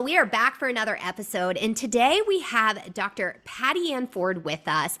We are back for another episode, and today we have Dr. Patty Ann Ford with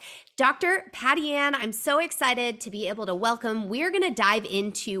us. Dr. Patty Ann, I'm so excited to be able to welcome. We're going to dive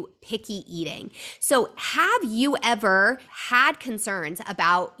into picky eating. So, have you ever had concerns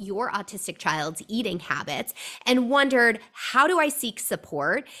about your autistic child's eating habits and wondered, how do I seek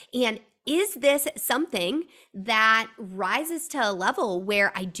support? And is this something that rises to a level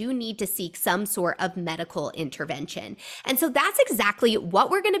where I do need to seek some sort of medical intervention? And so that's exactly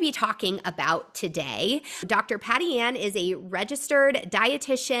what we're going to be talking about today. Dr. Patty Ann is a registered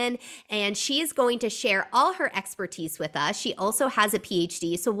dietitian, and she is going to share all her expertise with us. She also has a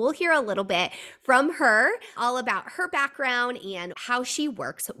PhD, so we'll hear a little bit from her all about her background and how she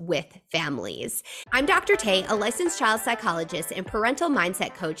works with families. I'm Dr. Tay, a licensed child psychologist and parental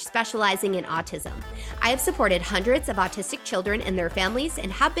mindset coach specializing in autism. I have supported hundreds of autistic children and their families and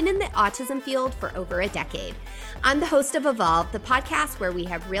have been in the autism field for over a decade. I'm the host of Evolve, the podcast where we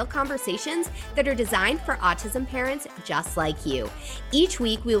have real conversations that are designed for autism parents just like you. Each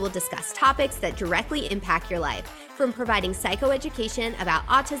week, we will discuss topics that directly impact your life, from providing psychoeducation about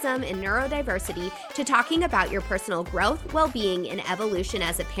autism and neurodiversity to talking about your personal growth, well-being, and evolution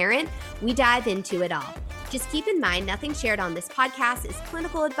as a parent. We dive into it all. Just keep in mind, nothing shared on this podcast is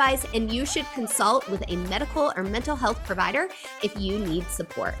clinical advice, and you should consult with a medical or mental health provider if you need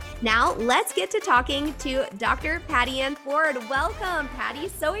support. Now, let's get to talking to Dr. Patty Ann Ford. Welcome, Patty.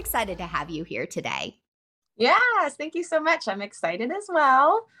 So excited to have you here today. Yes, thank you so much. I'm excited as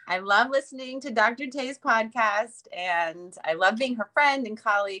well. I love listening to Dr. Tay's podcast, and I love being her friend and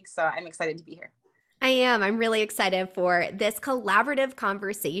colleague, so I'm excited to be here. I am. I'm really excited for this collaborative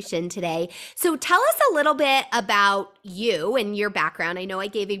conversation today. So tell us a little bit about you and your background. I know I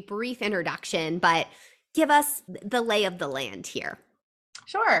gave a brief introduction, but give us the lay of the land here.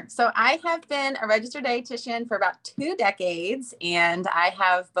 Sure. So I have been a registered dietitian for about 2 decades, and I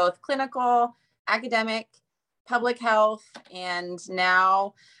have both clinical, academic, public health, and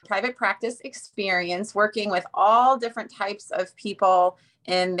now private practice experience working with all different types of people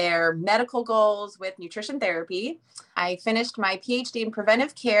in their medical goals with nutrition therapy. I finished my PhD in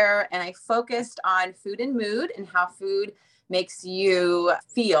preventive care, and I focused on food and mood and how food makes you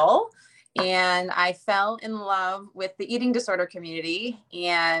feel. And I fell in love with the eating disorder community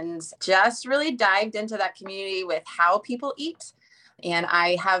and just really dived into that community with how people eat. And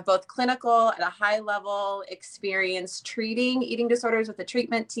I have both clinical at a high level experience treating eating disorders with the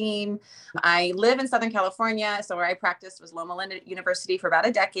treatment team. I live in Southern California, so where I practiced was Loma Linda University for about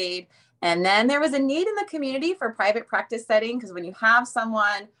a decade. And then there was a need in the community for private practice setting, because when you have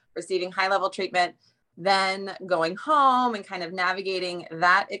someone receiving high level treatment, then going home and kind of navigating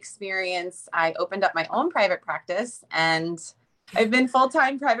that experience, I opened up my own private practice, and I've been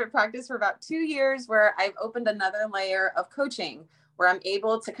full-time private practice for about 2 years, where I've opened another layer of coaching, where I'm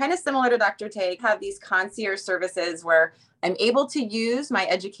able to, kind of similar to Dr. Tay, have these concierge services where I'm able to use my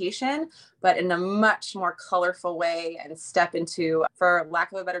education, but in a much more colorful way, and step into, for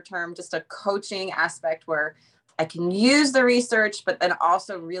lack of a better term, just a coaching aspect where I can use the research, but then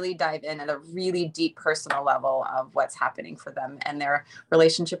also really dive in at a really deep personal level of what's happening for them and their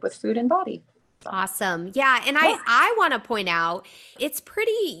relationship with food and body. Awesome. Yeah. And I want to point out, it's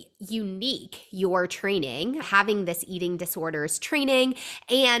pretty unique, your training, having this eating disorders training.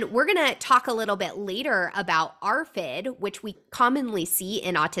 And we're going to talk a little bit later about ARFID, which we commonly see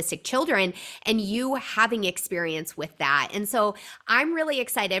in autistic children, and you having experience with that. And so I'm really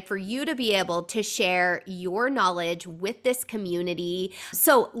excited for you to be able to share your knowledge with this community.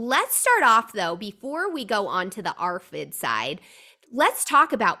 So let's start off, though, before we go on to the ARFID side. Let's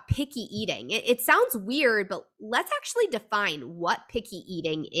talk about picky eating. It sounds weird, but let's actually define what picky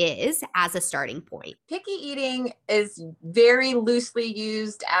eating is as a starting point. Picky eating is very loosely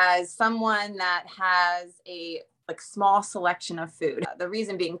used as someone that has a small selection of food. The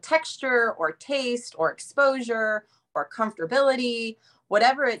reason being texture or taste or exposure or comfortability,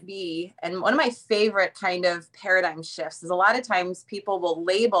 whatever it be. And one of my favorite kind of paradigm shifts is a lot of times people will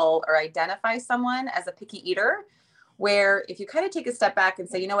label or identify someone as a picky eater, where if you kind of take a step back and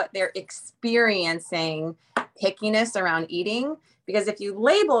say, you know what, they're experiencing pickiness around eating, because if you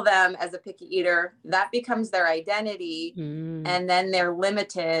label them as a picky eater, that becomes their identity. And then they're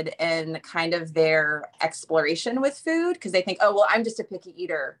limited in kind of their exploration with food, because they think, oh, well, I'm just a picky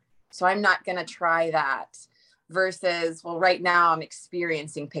eater, so I'm not going to try that. Versus, well, right now I'm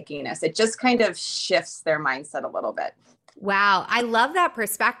experiencing pickiness. It just kind of shifts their mindset a little bit. Wow. I love that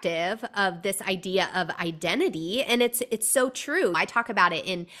perspective of this idea of identity. And it's so true. I talk about it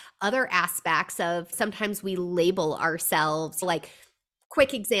in other aspects of sometimes we label ourselves like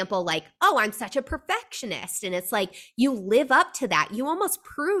quick example like, oh, I'm such a perfectionist. And it's like you live up to that. You almost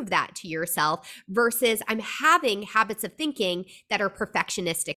prove that to yourself versus I'm having habits of thinking that are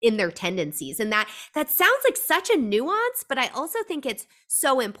perfectionistic in their tendencies. And that sounds like such a nuance, but I also think it's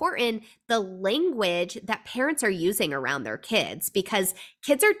so important the language that parents are using around their kids because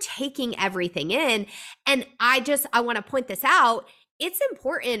kids are taking everything in. And I want to point this out. It's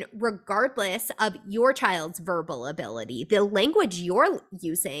important regardless of your child's verbal ability. The language you're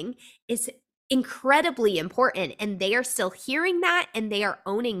using is incredibly important, and they are still hearing that and they are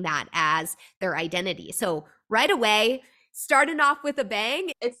owning that as their identity. So right away, starting off with a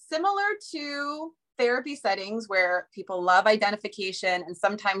bang. It's similar to therapy settings where people love identification and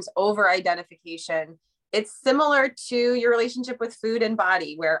sometimes over identification. It's similar to your relationship with food and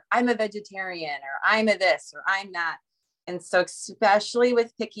body where I'm a vegetarian or I'm a this or I'm that. And so especially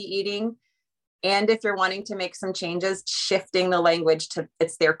with picky eating, and if you're wanting to make some changes, shifting the language to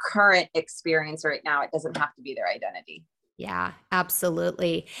it's their current experience right now. It doesn't have to be their identity. Yeah,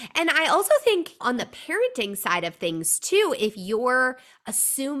 absolutely. And I also think on the parenting side of things too, if you're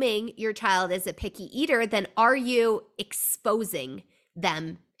assuming your child is a picky eater, then are you exposing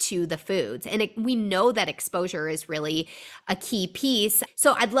them to the foods? And we know that exposure is really a key piece.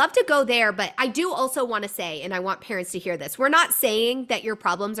 So I'd love to go there, but I do also want to say, and I want parents to hear this, we're not saying that your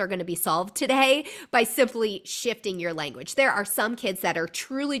problems are going to be solved today by simply shifting your language. There are some kids that are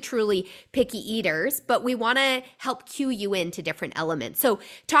truly, truly picky eaters, but we want to help cue you into different elements. So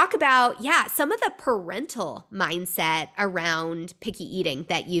talk about, some of the parental mindset around picky eating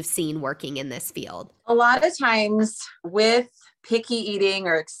that you've seen working in this field. A lot of times with picky eating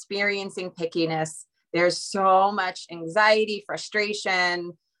or experiencing pickiness, there's so much anxiety,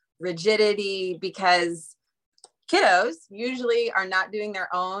 frustration, rigidity, because kiddos usually are not doing their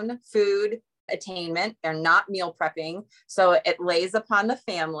own food attainment. They're not meal prepping. So it lays upon the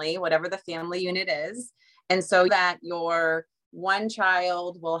family, whatever the family unit is. And so that your one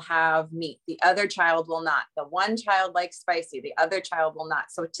child will have meat, the other child will not. The one child likes spicy, the other child will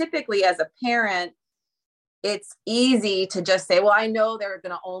not. So typically as a parent, it's easy to just say, well, I know they're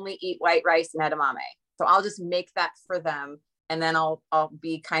going to only eat white rice and edamame. So I'll just make that for them. And then I'll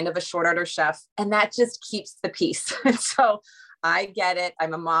be kind of a short order chef. And that just keeps the peace. So I get it.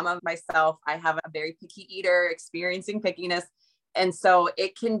 I'm a mama myself. I have a very picky eater experiencing pickiness. And so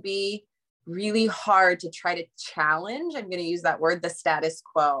it can be really hard to try to challenge, I'm going to use that word, the status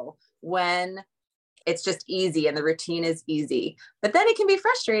quo when it's just easy and the routine is easy. But then it can be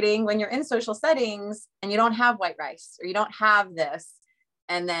frustrating when you're in social settings and you don't have white rice or you don't have this,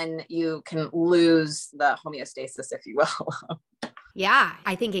 and then you can lose the homeostasis, if you will. Yeah,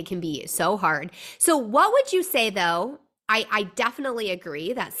 I think it can be so hard. So what would you say though? I definitely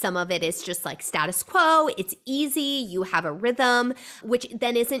agree that some of it is just like status quo. It's easy. You have a rhythm, which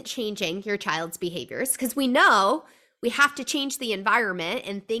then isn't changing your child's behaviors because we know we have to change the environment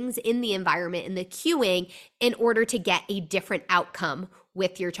and things in the environment and the cueing in order to get a different outcome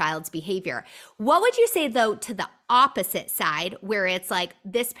with your child's behavior. What would you say though to the opposite side where it's like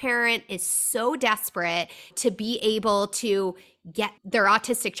this parent is so desperate to be able to get their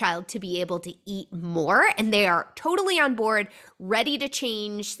autistic child to be able to eat more and they are totally on board, ready to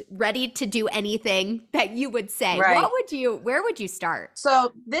change, ready to do anything that you would say? Right. Where would you start?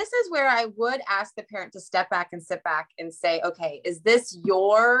 So this is where I would ask the parent to step back and sit back and say, okay, is this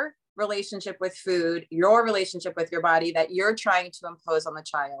your relationship with food, your relationship with your body that you're trying to impose on the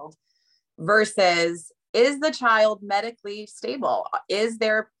child versus is the child medically stable? Is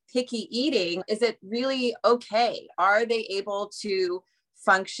there picky eating? Is it really okay? Are they able to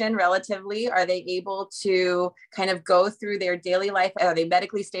function relatively? Are they able to kind of go through their daily life? Are they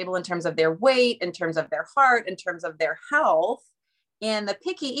medically stable in terms of their weight, in terms of their heart, in terms of their health? And the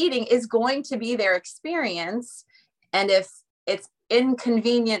picky eating is going to be their experience. And if it's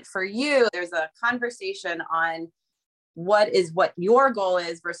inconvenient for you, there's a conversation on what your goal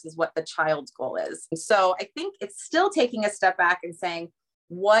is versus what the child's goal is. So I think it's still taking a step back and saying,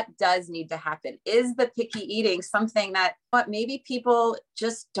 what does need to happen? Is the picky eating something that maybe people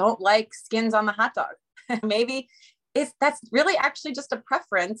just don't like skins on the hot dog? Maybe that's really actually just a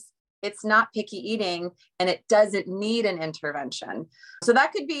preference. It's not picky eating and it doesn't need an intervention. So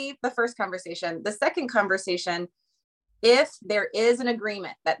that could be the first conversation. The second conversation, if there is an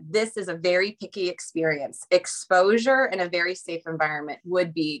agreement that this is a very picky experience, exposure in a very safe environment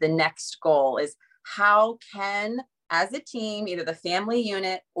would be the next goal. Is how can, as a team, either the family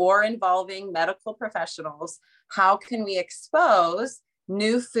unit or involving medical professionals, how can we expose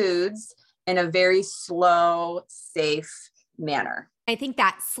new foods in a very slow, safe manner? I think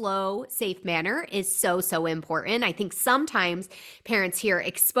that slow, safe manner is so, so important. I think sometimes parents hear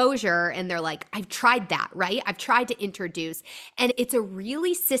exposure and they're like, I've tried that, right? I've tried to introduce, and it's a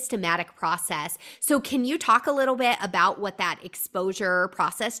really systematic process. So, can you talk a little bit about what that exposure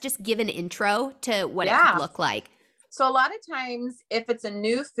process, just give an intro to what it could Yeah. look like? So a lot of times, if it's a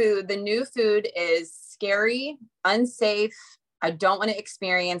new food, the new food is scary, unsafe. I don't want to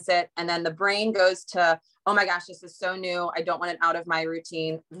experience it. And then the brain goes to, oh my gosh, this is so new. I don't want it out of my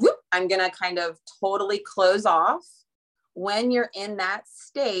routine. Whoop, I'm going to kind of totally close off. When you're in that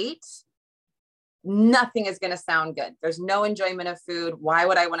state, nothing is going to sound good. There's no enjoyment of food. Why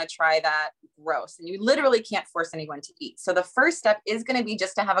would I want to try that? Gross. And you literally can't force anyone to eat. So the first step is going to be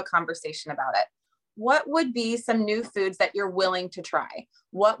just to have a conversation about it. What would be some new foods that you're willing to try?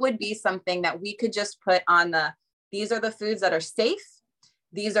 What would be something that we could just put on these are the foods that are safe.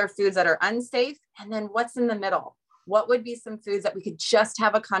 These are foods that are unsafe. And then what's in the middle? What would be some foods that we could just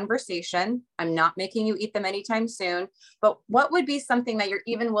have a conversation? I'm not making you eat them anytime soon, but what would be something that you're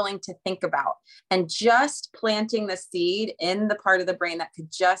even willing to think about? And just planting the seed in the part of the brain that could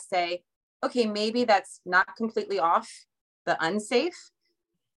just say, okay, maybe that's not completely off the unsafe,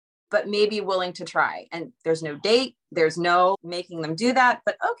 but maybe willing to try. And there's no date, there's no making them do that,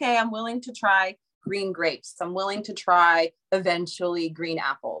 but okay, I'm willing to try green grapes. I'm willing to try eventually green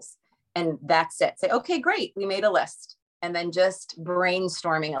apples. And that's it. Say, okay, great. We made a list. And then just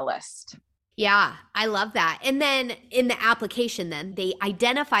brainstorming a list. Yeah, I love that. And then in the application, then they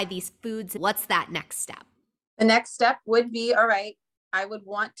identify these foods. What's that next step? The next step would be, all right, I would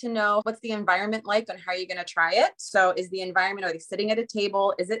want to know what's the environment like and how are you going to try it? So is the environment, are they sitting at a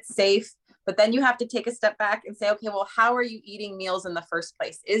table? Is it safe? But then you have to take a step back and say, okay, well, how are you eating meals in the first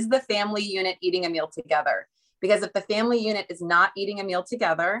place? Is the family unit eating a meal together? Because if the family unit is not eating a meal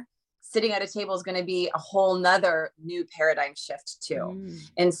together, sitting at a table is going to be a whole nother new paradigm shift too.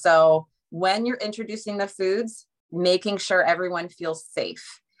 And so when you're introducing the foods, making sure everyone feels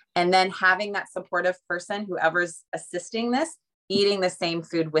safe, and then having that supportive person, whoever's assisting this, eating the same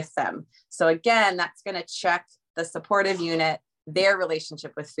food with them. So again, that's going to check the supportive unit, their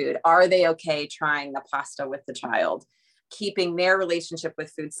relationship with food. Are they okay trying the pasta with the child? Keeping their relationship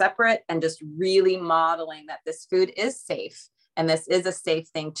with food separate and just really modeling that this food is safe and this is a safe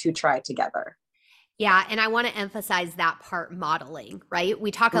thing to try together. Yeah, and I want to emphasize that part, modeling, right?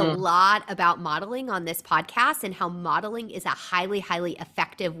 We talk a lot about modeling on this podcast and how modeling is a highly, highly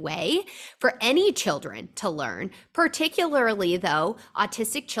effective way for any children to learn, particularly though,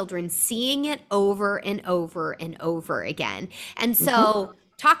 autistic children seeing it over and over and over again. And so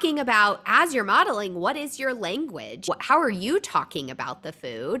talking about, as you're modeling, what is your language? How are you talking about the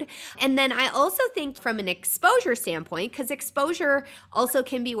food? And then I also think from an exposure standpoint, because exposure also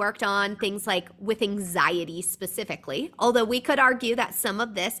can be worked on things like with anxiety specifically, although we could argue that some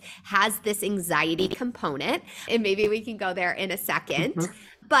of this has this anxiety component, and maybe we can go there in a second.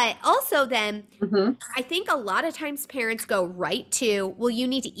 But also then, I think a lot of times parents go right to, well, you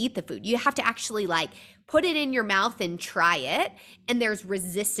need to eat the food. You have to actually like put it in your mouth and try it. And there's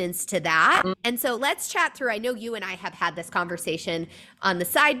resistance to that. And so let's chat through. I know you and I have had this conversation on the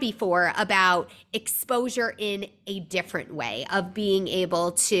side before about exposure in a different way of being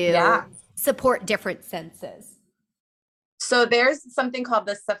able to support different senses. So there's something called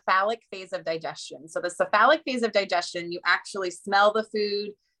the cephalic phase of digestion. So the cephalic phase of digestion, you actually smell the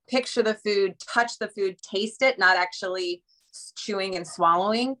food, picture the food, touch the food, taste it, not actually chewing and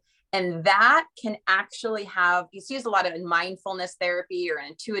swallowing. And that can actually have, it's used a lot of in mindfulness therapy or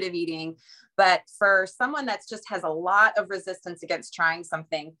intuitive eating. But for someone that's just has a lot of resistance against trying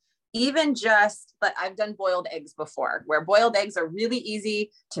something, even just, but I've done boiled eggs before, where boiled eggs are really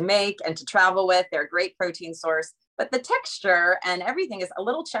easy to make and to travel with. They're a great protein source, but the texture and everything is a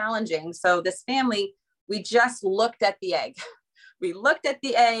little challenging. So this family, we just looked at the egg. We looked at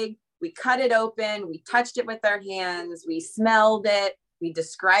the egg, we cut it open, we touched it with our hands, we smelled it, we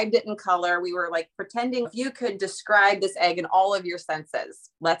described it in color. We were like pretending if you could describe this egg in all of your senses,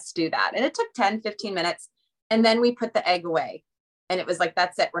 let's do that. And it took 10, 15 minutes. And then we put the egg away. And it was like,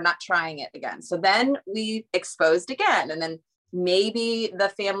 that's it. We're not trying it again. So then we exposed again. And then maybe the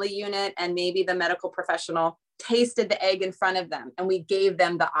family unit and maybe the medical professional tasted the egg in front of them. And we gave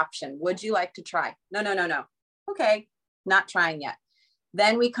them the option. Would you like to try? No. Okay, not trying yet.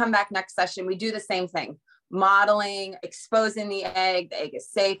 Then we come back next session. We do the same thing. Modeling, exposing the egg is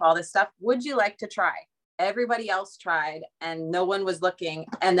safe, all this stuff. Would you like to try? Everybody else tried and no one was looking.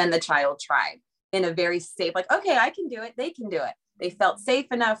 And then the child tried in a very safe, like, okay, I can do it. They can do it. They felt safe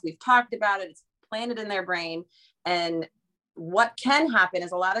enough. We've talked about it. It's planted in their brain. And what can happen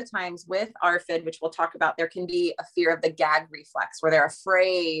is a lot of times with ARFID, which we'll talk about, there can be a fear of the gag reflex where they're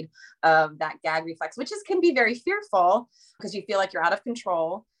afraid of that gag reflex, which can be very fearful because you feel like you're out of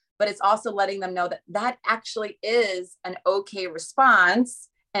control, but it's also letting them know that that actually is an okay response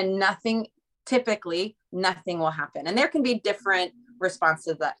and typically nothing will happen. And there can be different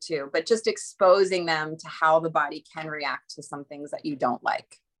responses to that too, but just exposing them to how the body can react to some things that you don't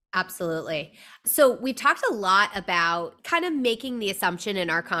like. Absolutely. So we talked a lot about kind of making the assumption in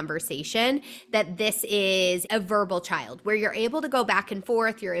our conversation that this is a verbal child where you're able to go back and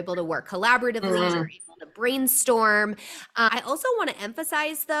forth, you're able to work collaboratively, you're able to brainstorm. I also want to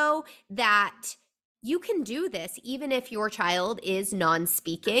emphasize though that you can do this even if your child is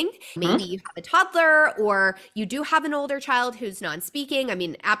non-speaking. Maybe you have a toddler or you do have an older child who's non-speaking. I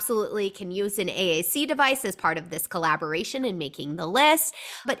mean, absolutely can use an AAC device as part of this collaboration and making the list.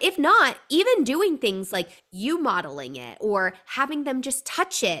 But if not, even doing things like you modeling it or having them just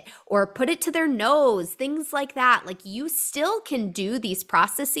touch it or put it to their nose, things like that, like you still can do these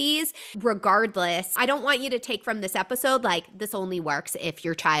processes regardless. I don't want you to take from this episode like this only works if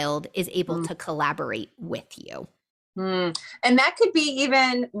your child is able to collaborate with you. And that could be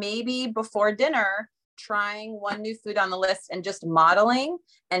even maybe before dinner, trying one new food on the list and just modeling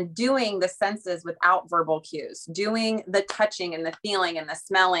and doing the senses without verbal cues, doing the touching and the feeling and the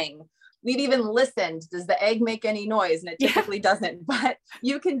smelling. We'd even listened, does the egg make any noise? And it typically doesn't, but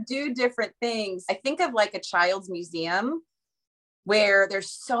you can do different things. I think of like a child's museum where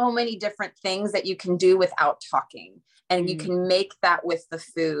there's so many different things that you can do without talking. And you can make that with the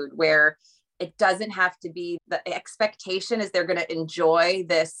food where it doesn't have to be, the expectation is they're going to enjoy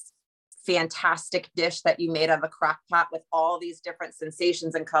this fantastic dish that you made out of a crock pot with all these different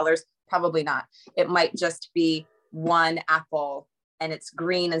sensations and colors. Probably not. It might just be one apple and it's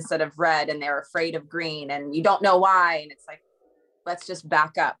green instead of red and they're afraid of green and you don't know why. And it's like, let's just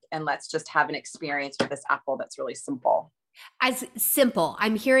back up and let's just have an experience with this apple that's really simple. As simple.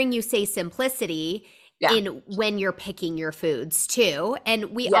 I'm hearing you say simplicity in when you're picking your foods too. And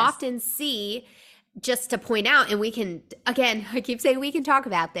we often see, just to point out, and we can, again, I keep saying we can talk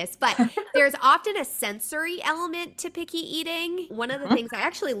about this, but there's often a sensory element to picky eating. One of the things, I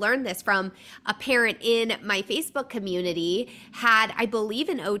actually learned this from a parent in my Facebook community, had, I believe,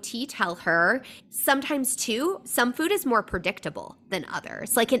 an OT tell her, sometimes too, some food is more predictable than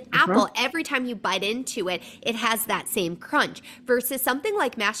others. Like an apple, every time you bite into it, it has that same crunch. Versus something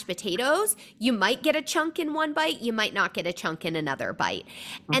like mashed potatoes, you might get a chunk in one bite, you might not get a chunk in another bite.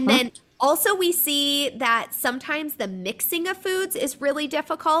 And then also, we see that sometimes the mixing of foods is really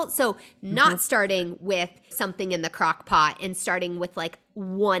difficult. So not starting with something in the crock pot and starting with like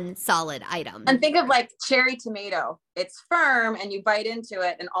one solid item. And think of like cherry tomato. It's firm and you bite into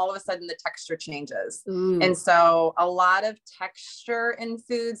it and all of a sudden the texture changes. And so a lot of texture in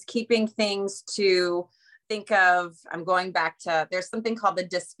foods, keeping things to think of, I'm going back to, there's something called the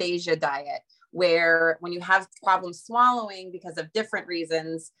dysphagia diet, where when you have problems swallowing because of different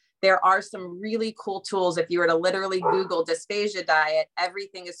reasons, there are some really cool tools. If you were to literally Google dysphagia diet,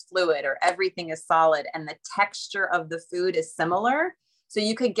 everything is fluid or everything is solid and the texture of the food is similar. So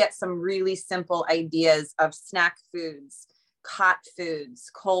you could get some really simple ideas of snack foods, hot foods,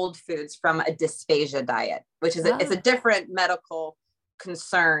 cold foods from a dysphagia diet, which is it's a different medical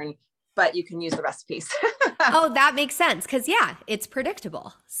concern, but you can use the recipes. Oh, that makes sense. Because it's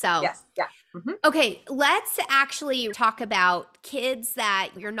predictable. So okay, let's actually talk about kids that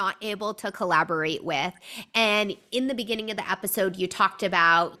you're not able to collaborate with. And in the beginning of the episode, you talked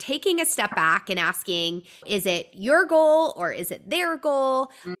about taking a step back and asking, is it your goal or is it their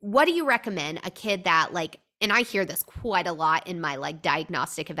goal? What do you recommend a kid that like, and I hear this quite a lot in my like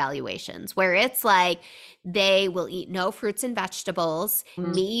diagnostic evaluations, where it's like they will eat no fruits and vegetables.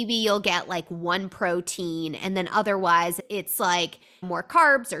 Maybe you'll get like one protein, and then otherwise it's like more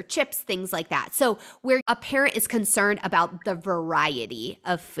carbs or chips, things like that. So where a parent is concerned about the variety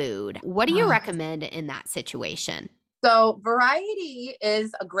of food, what do you recommend in that situation? So variety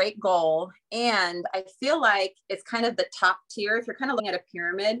is a great goal. And I feel like it's kind of the top tier. If you're kind of looking at a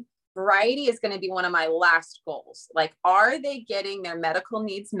pyramid, variety is going to be one of my last goals. Like, are they getting their medical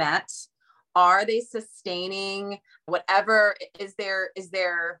needs met? Are they sustaining whatever is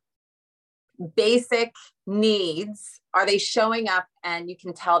their basic needs? Are they showing up and you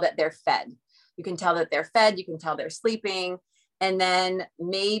can tell that they're fed? You can tell that they're fed. You can tell they're sleeping. And then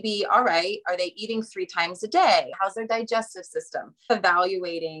maybe, all right, are they eating 3 times a day? How's their digestive system?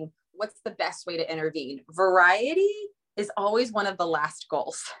 Evaluating what's the best way to intervene. Variety is always one of the last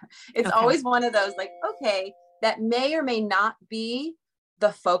goals. It's always one of those like, okay, that may or may not be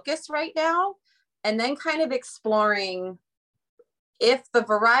the focus right now. And then kind of exploring If the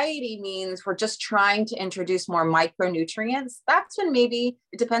variety means we're just trying to introduce more micronutrients, that's when maybe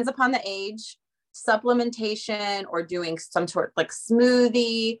it depends upon the age, supplementation or doing some sort like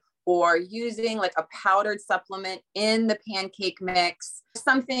smoothie or using like a powdered supplement in the pancake mix,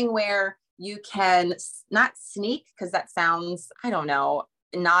 something where you can not sneak, because that sounds, I don't know,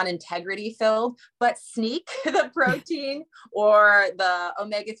 non-integrity filled, but sneak the protein or the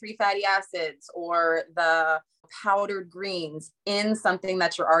omega-3 fatty acids or the powdered greens in something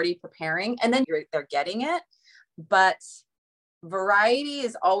that you're already preparing, and then they're getting it. But variety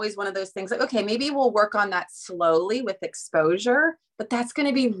is always one of those things like, okay, maybe we'll work on that slowly with exposure, but that's going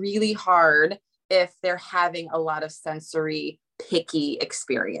to be really hard if they're having a lot of sensory picky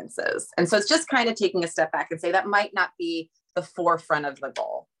experiences. And so it's just kind of taking a step back and say that might not be the forefront of the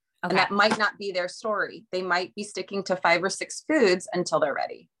goal. Okay. And that might not be their story. They might be sticking to 5 or 6 foods until they're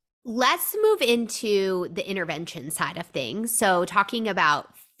ready. Let's move into the intervention side of things. So talking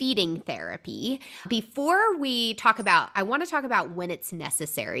about feeding therapy. Before we talk about, I want to talk about when it's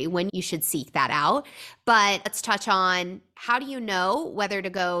necessary, when you should seek that out. But let's touch on, how do you know whether to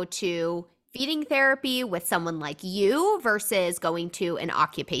go to feeding therapy with someone like you versus going to an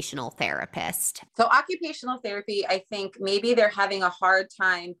occupational therapist? So occupational therapy, I think maybe they're having a hard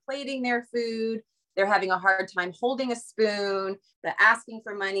time plating their food. They're having a hard time holding a spoon, they're asking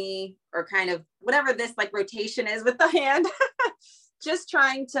for money, or kind of whatever this like rotation is with the hand, just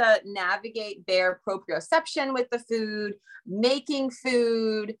trying to navigate their proprioception with the food, making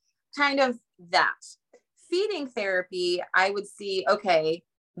food, kind of that. Feeding therapy, I would see, okay,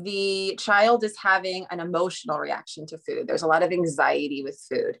 the child is having an emotional reaction to food. There's a lot of anxiety with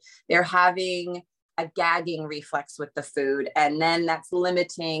food. They're having a gagging reflex with the food, and then that's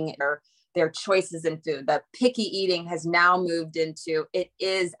limiting their choices in food. The picky eating has now moved into, it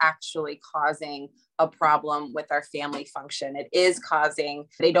is actually causing a problem with our family function. It is causing,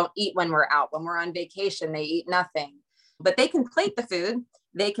 they don't eat when we're out. When we're on vacation, they eat nothing. But they can plate the food,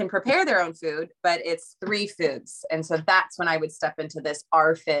 they can prepare their own food, but it's 3 foods. And so that's when I would step into this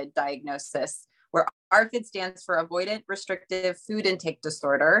ARFID diagnosis, where ARFID stands for Avoidant Restrictive Food Intake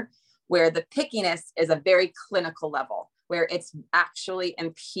Disorder, where the pickiness is a very clinical level, where it's actually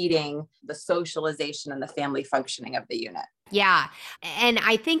impeding the socialization and the family functioning of the unit. Yeah. And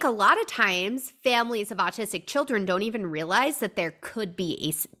I think a lot of times families of autistic children don't even realize that there could be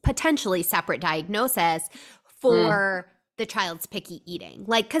a potentially separate diagnosis for the child's picky eating.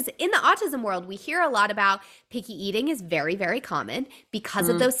 Like, because in the autism world, we hear a lot about picky eating is very, very common because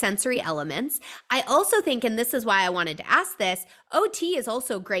of those sensory elements. I also think, and this is why I wanted to ask this, OT is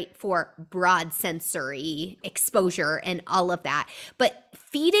also great for broad sensory exposure and all of that. But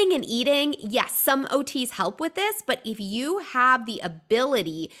feeding and eating, yes, some OTs help with this, but if you have the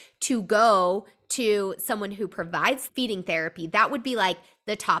ability to go to someone who provides feeding therapy, that would be like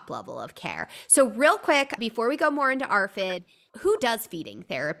the top level of care. So real quick, before we go more into ARFID, who does feeding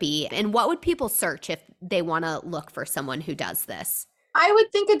therapy and what would people search if they want to look for someone who does this? I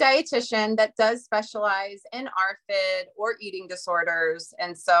would think a dietitian that does specialize in ARFID or eating disorders.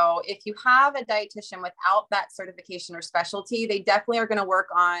 And so if you have a dietitian without that certification or specialty, they definitely are going to work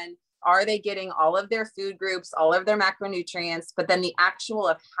on, are they getting all of their food groups, all of their macronutrients, but then the actual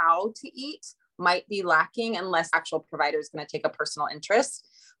of how to eat might be lacking unless actual provider is going to take a personal interest.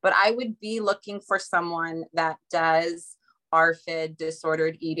 But I would be looking for someone that does ARFID,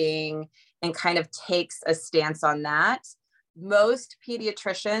 disordered eating, and kind of takes a stance on that. Most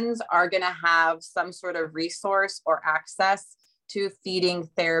pediatricians are going to have some sort of resource or access to feeding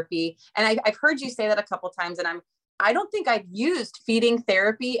therapy. And I've heard you say that a couple of times, and I don't think I've used feeding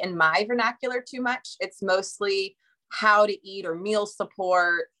therapy in my vernacular too much. It's mostly how to eat or meal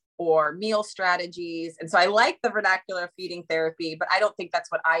support or meal strategies. And so I like the vernacular feeding therapy, but I don't think that's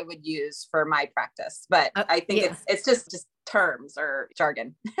what I would use for my practice. But I think it's just terms or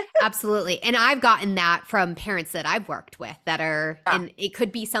jargon. Absolutely. And I've gotten that from parents that I've worked with that are, and it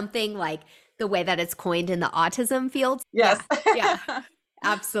could be something like the way that it's coined in the autism field. Yes. Yeah,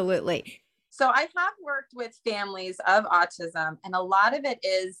 absolutely. So I have worked with families of autism, and a lot of it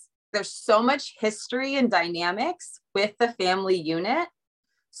is there's so much history and dynamics with the family unit.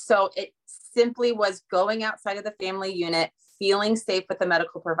 So it simply was going outside of the family unit, feeling safe with the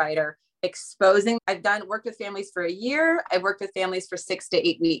medical provider, exposing. I've worked with families for a year. I've worked with families for 6 to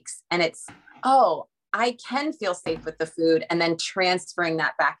 8 weeks. And it's, I can feel safe with the food, and then transferring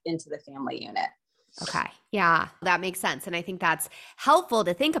that back into the family unit. Okay. Yeah, that makes sense. And I think that's helpful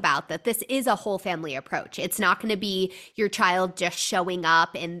to think about, that this is a whole family approach. It's not going to be your child just showing up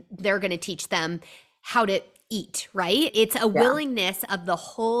and they're going to teach them how to eat, right? It's a Yeah. willingness of the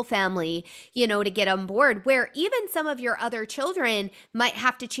whole family, to get on board, where even some of your other children might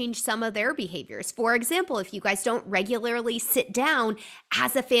have to change some of their behaviors. For example, if you guys don't regularly sit down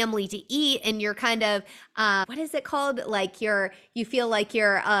as a family to eat and you're kind of, what is it called? Like you feel like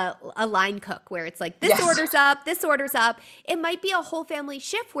you're a line cook where it's like this Yes. orders up, this orders up. It might be a whole family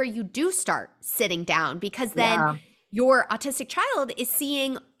shift where you do start sitting down, because then Yeah. your autistic child is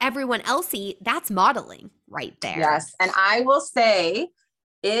seeing everyone else eat. That's modeling right there. Yes. And I will say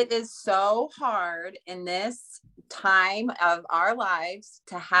it is so hard in this time of our lives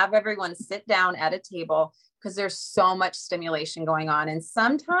to have everyone sit down at a table because there's so much stimulation going on. And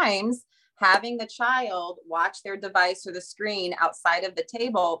sometimes having the child watch their device or the screen outside of the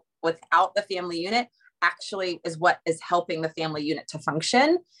table without the family unit actually is what is helping the family unit to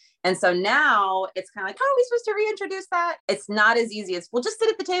function. And so now it's kind of like, how are we supposed to reintroduce that? It's not as easy as, we'll just sit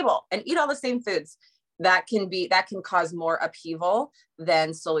at the table and eat all the same foods. That can cause more upheaval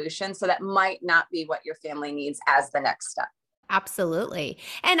than solution. So that might not be what your family needs as the next step. Absolutely.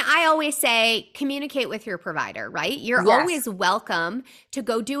 And I always say, communicate with your provider, right? You're Yes. always welcome to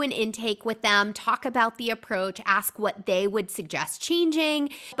go do an intake with them, talk about the approach, ask what they would suggest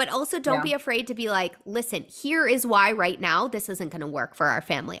changing, but also don't be afraid to be like, listen, here is why right now this isn't going to work for our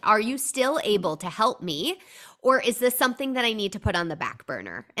family. Are you still able to help me? Or is this something that I need to put on the back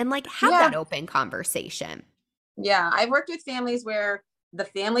burner? And like have that open conversation. Yeah. I've worked with families where the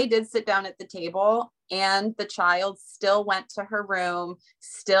family did sit down at the table and the child still went to her room,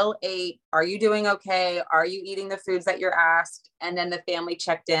 still ate. Are you doing okay? Are you eating the foods that you're asked? And then the family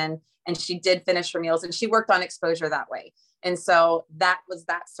checked in and she did finish her meals and she worked on exposure that way. And so that was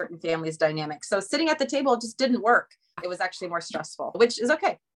that certain family's dynamic. So sitting at the table just didn't work. It was actually more stressful, which is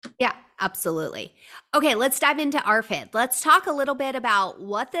okay. Yeah, absolutely. Okay, let's dive into ARFID. Let's talk a little bit about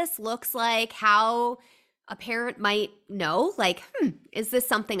what this looks like, how a parent might know, like, is this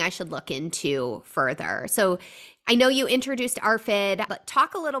something I should look into further? So I know you introduced ARFID, but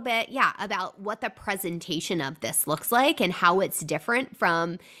talk a little bit, about what the presentation of this looks like and how it's different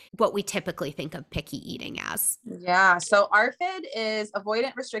from what we typically think of picky eating as. Yeah. So ARFID is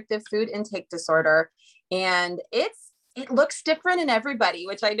avoidant restrictive food intake disorder. And it looks different in everybody,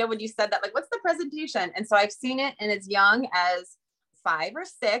 which I know when you said that, like, what's the presentation? And so I've seen it in as young as 5 or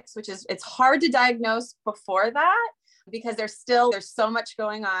 6, which is, it's hard to diagnose before that because there's so much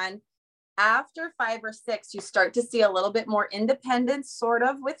going on. After 5 or 6, you start to see a little bit more independence sort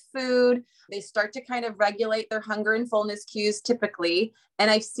of with food. They start to kind of regulate their hunger and fullness cues typically.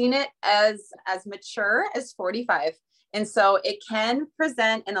 And I've seen it as mature as 45. And so it can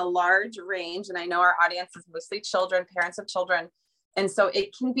present in a large range. And I know our audience is mostly children, parents of children. And so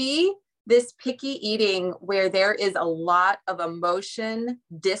it can be this picky eating where there is a lot of emotion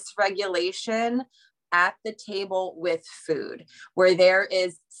dysregulation at the table with food, where there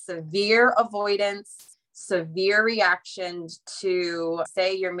is severe avoidance, severe reaction to,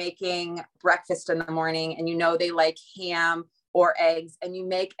 say you're making breakfast in the morning and you know they like ham or eggs and you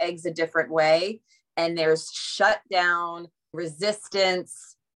make eggs a different way and there's shutdown,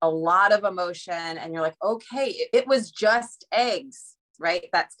 resistance, a lot of emotion, and you're like, okay, it was just eggs, right?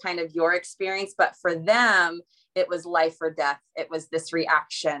 That's kind of your experience. But for them, it was life or death. It was this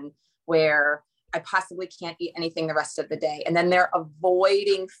reaction where I possibly can't eat anything the rest of the day. And then they're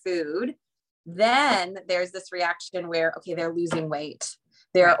avoiding food. Then there's this reaction where, okay, they're losing weight.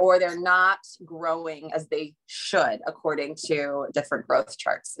 They're not growing as they should, according to different growth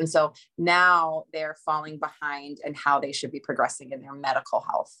charts. And so now they're falling behind in how they should be progressing in their medical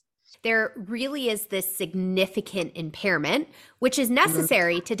health. There really is this significant impairment, which is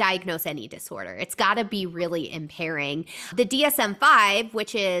necessary to diagnose any disorder. It's got to be really impairing. The DSM-5,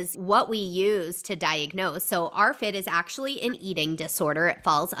 which is what we use to diagnose. So ARFID is actually an eating disorder. It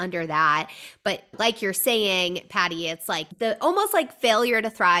falls under that. But like you're saying, Patty, it's like almost like failure to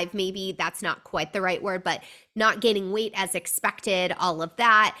thrive. Maybe that's not quite the right word, but not gaining weight as expected, all of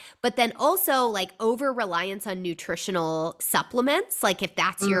that. But then also like over reliance on nutritional supplements, like if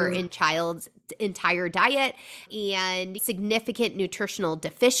that's your child's entire diet, and significant nutritional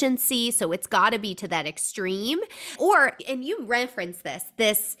deficiency. So it's got to be to that extreme. Or, and you reference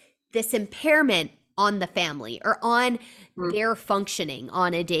this impairment on the family or on their functioning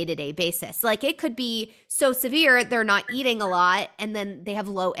on a day-to-day basis. Like it could be so severe, they're not eating a lot and then they have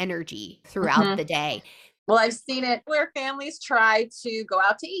low energy throughout the day. Well, I've seen it where families try to go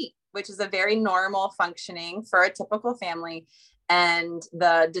out to eat, which is a very normal functioning for a typical family. And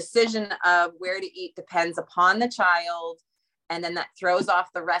the decision of where to eat depends upon the child. And then that throws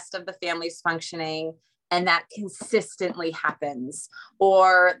off the rest of the family's functioning. and that consistently happens,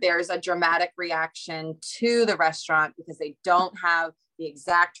 or there's a dramatic reaction to the restaurant because they don't have the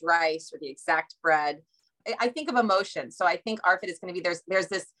exact rice or the exact bread. I think of emotion. So I think ARFID is going to be, there's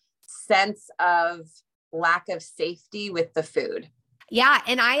this sense of lack of safety with the food. Yeah.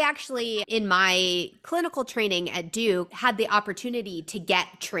 And I actually, in my clinical training at Duke, had the opportunity to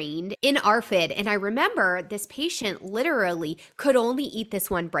get trained in ARFID. And I remember this patient literally could only eat this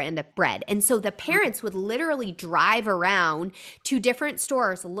one brand of bread. And so the parents would literally drive around to different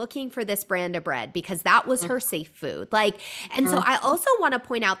stores looking for this brand of bread because that was her safe food. And so I also want to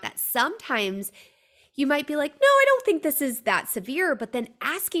point out that sometimes you might be like, no, I don't think this is that severe. But then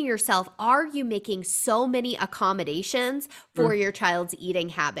asking yourself, are you making so many accommodations for your child's eating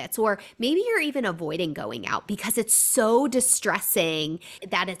habits? Or maybe you're even avoiding going out because it's so distressing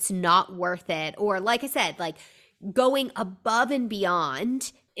that it's not worth it. Or like I said, going above and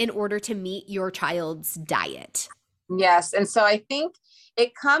beyond in order to meet your child's diet. Yes. And so I think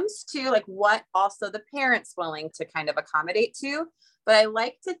it comes to what also the parent's willing to kind of accommodate to. But I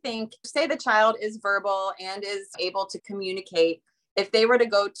like to think, say the child is verbal and is able to communicate. If they were to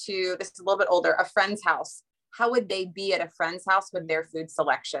go to, this is a little bit older, a friend's house, how would they be at a friend's house with their food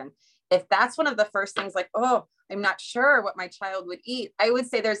selection? If that's one of the first things, oh, I'm not sure what my child would eat, I would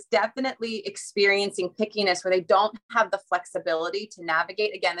say there's definitely experiencing pickiness where they don't have the flexibility to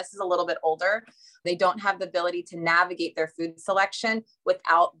navigate. Again, this is a little bit older. They don't have the ability to navigate their food selection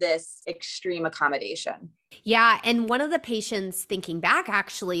without this extreme accommodation. Yeah. And one of the patients, thinking back,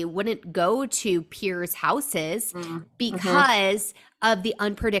 actually wouldn't go to peers' houses because of the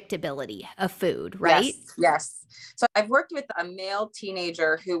unpredictability of food, right? Yes. So I've worked with a male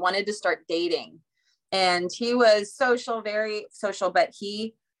teenager who wanted to start dating, and he was social, very social, but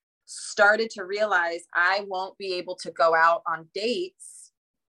he started to realize, I won't be able to go out on dates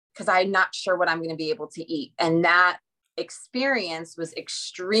because I'm not sure what I'm going to be able to eat. And that experience was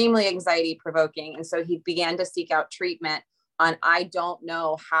extremely anxiety provoking. And so he began to seek out treatment on, I don't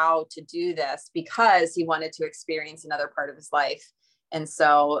know how to do this, because he wanted to experience another part of his life. And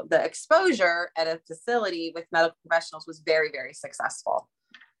so the exposure at a facility with medical professionals was very, very successful.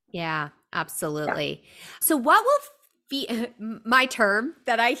 Yeah, absolutely. Yeah. So what will my term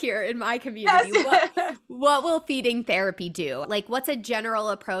that I hear in my community, what will feeding therapy do? What's a general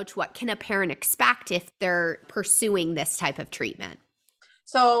approach? What can a parent expect if they're pursuing this type of treatment?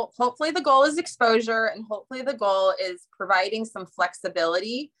 So hopefully the goal is exposure, and hopefully the goal is providing some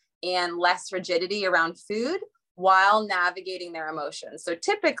flexibility and less rigidity around food while navigating their emotions. So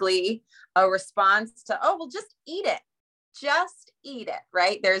typically a response to, oh, well, just eat it,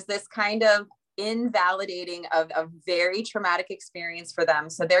 right? There's this kind of invalidating of a very traumatic experience for them.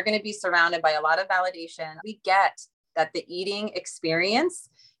 So they're going to be surrounded by a lot of validation. We get that the eating experience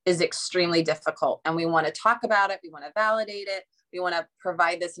is extremely difficult, and we want to talk about it. We want to validate it. We want to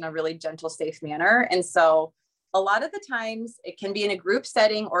provide this in a really gentle, safe manner. And so a lot of the times it can be in a group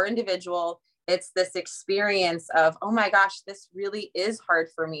setting or individual. It's this experience of, oh my gosh, this really is hard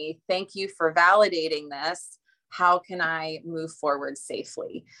for me. Thank you for validating this. How can I move forward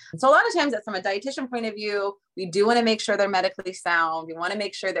safely? So a lot of times, from a dietitian point of view, we do want to make sure they're medically sound. We want to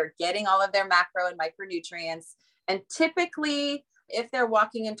make sure they're getting all of their macro and micronutrients. And typically, if they're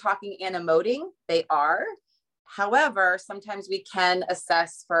walking and talking and emoting, they are. However, sometimes we can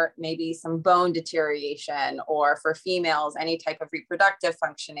assess for maybe some bone deterioration, or for females, any type of reproductive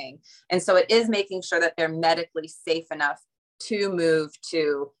functioning. And so it is making sure that they're medically safe enough to move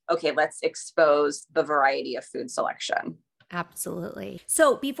to, okay, let's expose the variety of food selection. Absolutely.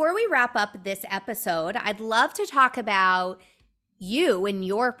 So before we wrap up this episode, I'd love to talk about you and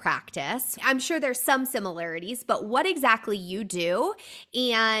your practice. I'm sure there's some similarities, but what exactly you do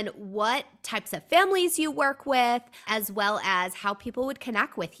and what types of families you work with, as well as how people would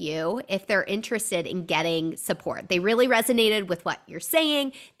connect with you if they're interested in getting support. They really resonated with what you're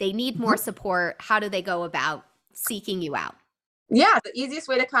saying. They need more support. How do they go about seeking you out? Yeah, the easiest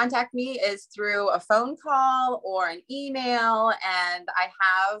way to contact me is through a phone call or an email. And I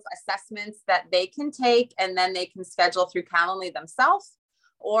have assessments that they can take, and then they can schedule through Calendly themselves,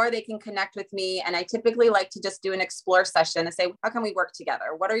 or they can connect with me. And I typically like to just do an explore session and say, how can we work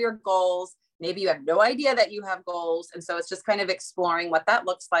together? What are your goals? Maybe you have no idea that you have goals. And so it's just kind of exploring what that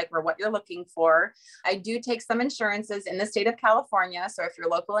looks like or what you're looking for. I do take some insurances in the state of California, so if you're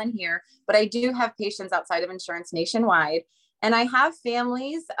local in here, but I do have patients outside of insurance nationwide. And I have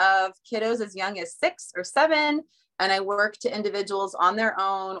families of kiddos as young as 6 or 7, and I work to individuals on their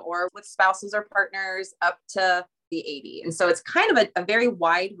own or with spouses or partners up to the 80. And so it's kind of a very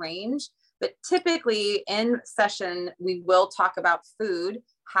wide range, but typically in session, we will talk about food,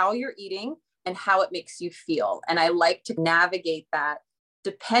 how you're eating, and how it makes you feel. And I like to navigate that.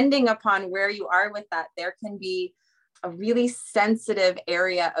 Depending upon where you are with that, there can be a really sensitive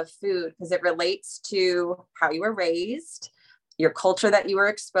area of food because it relates to how you were raised, your culture that you were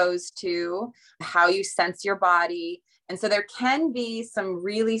exposed to, how you sense your body. And so there can be some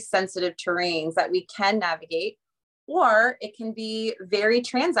really sensitive terrains that we can navigate, or it can be very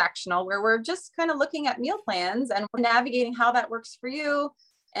transactional where we're just kind of looking at meal plans and we're navigating how that works for you.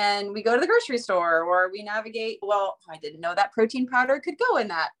 And we go to the grocery store, or we navigate, well, I didn't know that protein powder could go in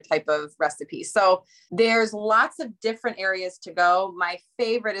that type of recipe. So there's lots of different areas to go. My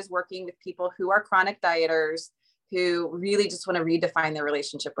favorite is working with people who are chronic dieters, who really just want to redefine their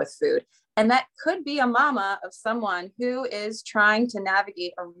relationship with food. And that could be a mama of someone who is trying to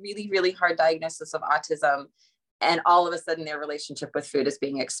navigate a really, really hard diagnosis of autism. And all of a sudden their relationship with food is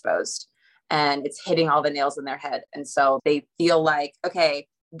being exposed and it's hitting all the nails in their head. And so they feel like, okay,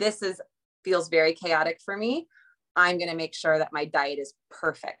 feels very chaotic for me. I'm going to make sure that my diet is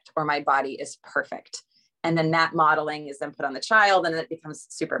perfect or my body is perfect. And then that modeling is then put on the child and it becomes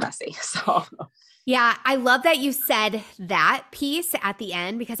super messy. So yeah, I love that you said that piece at the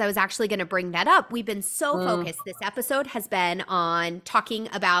end because I was actually going to bring that up. We've been so focused. This episode has been on talking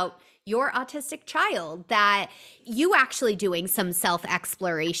about your autistic child, that you actually doing some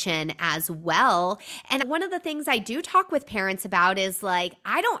self-exploration as well. And one of the things I do talk with parents about is like,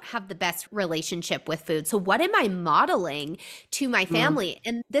 I don't have the best relationship with food. So what am I modeling to my family?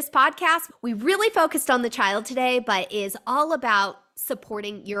 And this podcast, we really focused on the child today, but is all about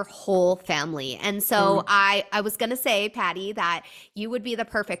supporting your whole family. And so I was going to say, Patty, that you would be the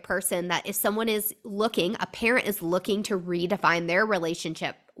perfect person that if someone is looking, a parent is looking to redefine their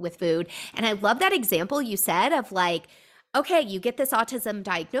relationship with food. And I love that example you said of like, okay, you get this autism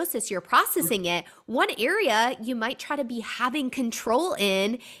diagnosis, you're processing it. One area you might try to be having control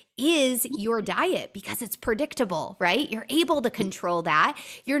in is your diet because it's predictable, right? You're able to control that.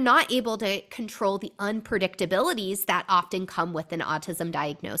 You're not able to control the unpredictabilities that often come with an autism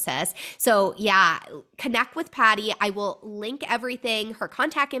diagnosis. So yeah, connect with Patty. I will link everything, her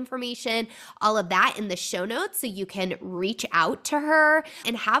contact information, all of that in the show notes so you can reach out to her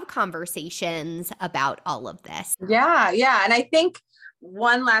and have conversations about all of this. Yeah. And I think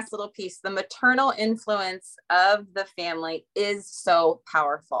one last little piece, the maternal influence of the family is so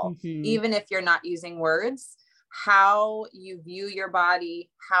powerful. Even if you're not using words, how you view your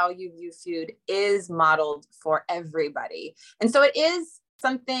body, how you view food is modeled for everybody. And so it is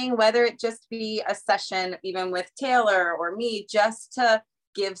something, whether it just be a session, even with Taylor or me, just to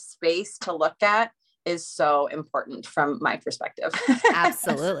give space to look at, is so important from my perspective.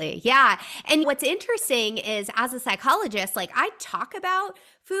 Absolutely. Yeah. And what's interesting is as a psychologist, like I talk about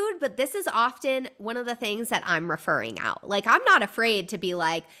food, but this is often one of the things that I'm referring out. Like I'm not afraid to be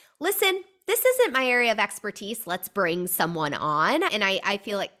like, listen, this isn't my area of expertise. Let's bring someone on. And I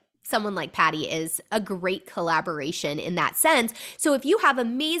feel like someone like Patty is a great collaboration in that sense. So if you have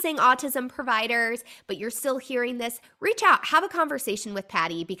amazing autism providers, but you're still hearing this, reach out, have a conversation with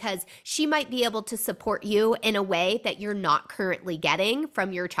Patty because she might be able to support you in a way that you're not currently getting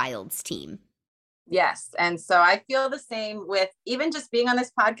from your child's team. Yes. And so I feel the same with even just being on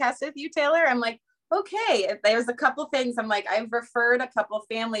this podcast with you, Taylor. I'm like, okay, if there's a couple things, I'm like, I've referred a couple of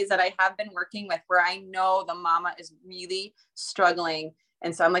families that I have been working with where I know the mama is really struggling.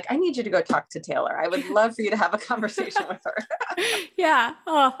 And so I'm like, I need you to go talk to Taylor. I would love for you to have a conversation with her. Yeah.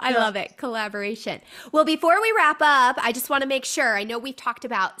 Oh, I love it. Collaboration. Well, before we wrap up, I just want to make sure, I know we've talked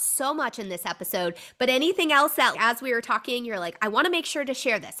about so much in this episode, but anything else that as we were talking, you're like, I want to make sure to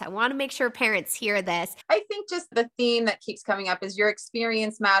share this. I want to make sure parents hear this. I think just the theme that keeps coming up is your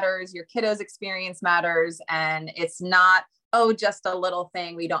experience matters, your kiddo's experience matters. And it's not, oh, just a little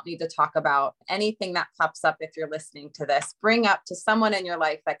thing we don't need to talk about. Anything that pops up, if you're listening to this, bring up to someone in your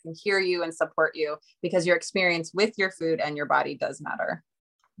life that can hear you and support you because your experience with your food and your body does matter.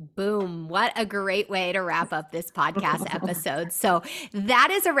 Boom. What a great way to wrap up this podcast episode. So that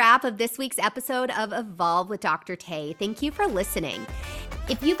is a wrap of this week's episode of Evolve with Dr. Tay. Thank you for listening.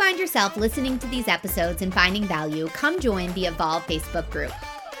 If you find yourself listening to these episodes and finding value, come join the Evolve Facebook group.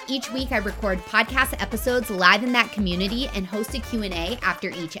 Each week, I record podcast episodes live in that community and host a Q&A after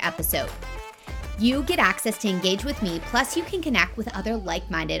each episode. You get access to engage with me, plus you can connect with other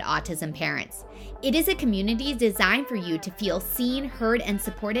like-minded autism parents. It is a community designed for you to feel seen, heard, and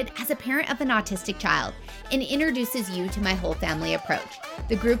supported as a parent of an autistic child and introduces you to my whole family approach.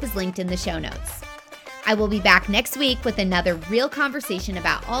 The group is linked in the show notes. I will be back next week with another real conversation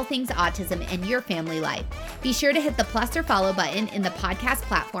about all things autism in your family life. Be sure to hit the plus or follow button in the podcast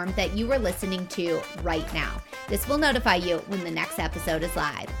platform that you are listening to right now. This will notify you when the next episode is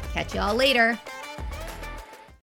live. Catch you all later.